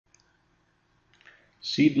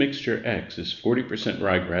Seed mixture X is 40%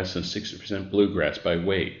 ryegrass and 60% bluegrass by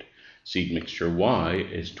weight. Seed mixture Y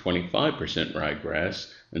is 25%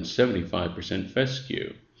 ryegrass and 75%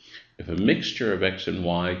 fescue. If a mixture of X and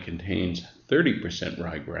Y contains 30%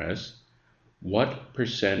 ryegrass, what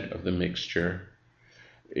percent of the mixture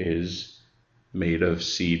is made of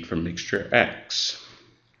seed from mixture X?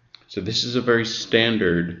 So this is a very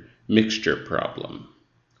standard mixture problem.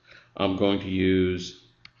 I'm going to use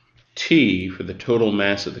T for the total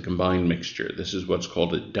mass of the combined mixture. This is what's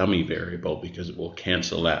called a dummy variable because it will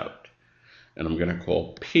cancel out. And I'm going to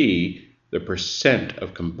call P the percent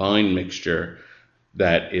of combined mixture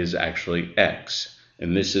that is actually X.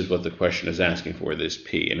 And this is what the question is asking for, this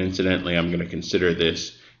P. And incidentally, I'm going to consider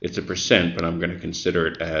this, it's a percent, but I'm going to consider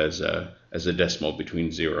it as a decimal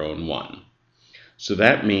between 0 and 1. So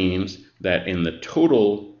that means that in the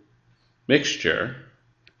total mixture,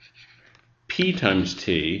 P times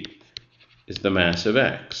T is the mass of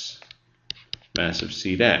X, mass of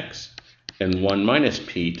seed X, and 1 minus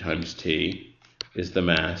P times T is the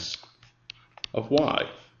mass of Y.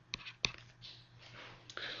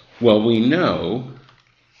 Well, we know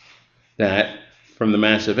that from the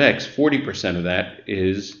mass of X, 40% of that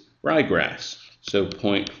is ryegrass. So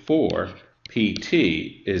 0.4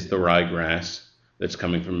 PT is the ryegrass that's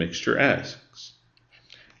coming from mixture X.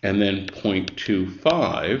 And then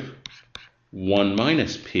 0.25, 1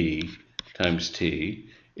 minus P times T,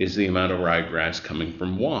 is the amount of ryegrass coming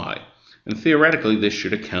from Y. And theoretically, this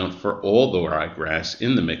should account for all the ryegrass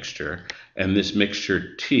in the mixture, and this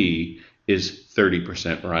mixture T is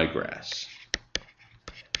 30% ryegrass.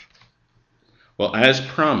 Well, as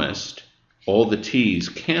promised, all the T's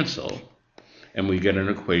cancel, and we get an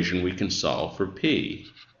equation we can solve for P.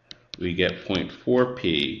 We get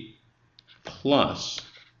 0.4P plus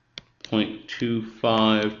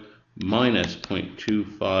 0.25 minus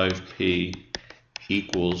 0.25P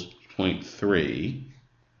equals 0.3.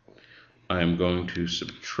 I am going to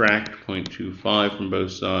subtract 0.25 from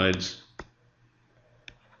both sides,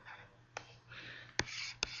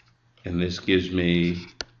 and this gives me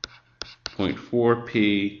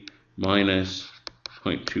 0.4P minus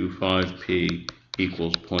 0.25P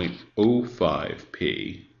equals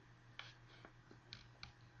 0.05P,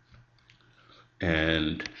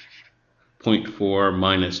 and 0.4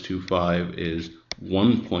 minus 25 is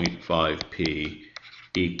 1.5P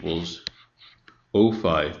equals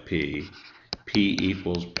 0.05P. P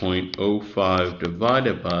equals 0.05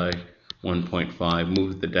 divided by 1.5.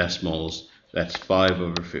 Move the decimals. That's 5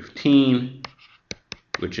 over 15,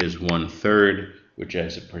 which is 1/3, which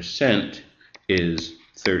as a percent is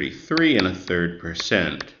 33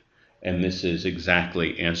 1/3%. And this is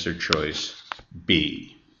exactly answer choice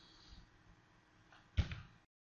B.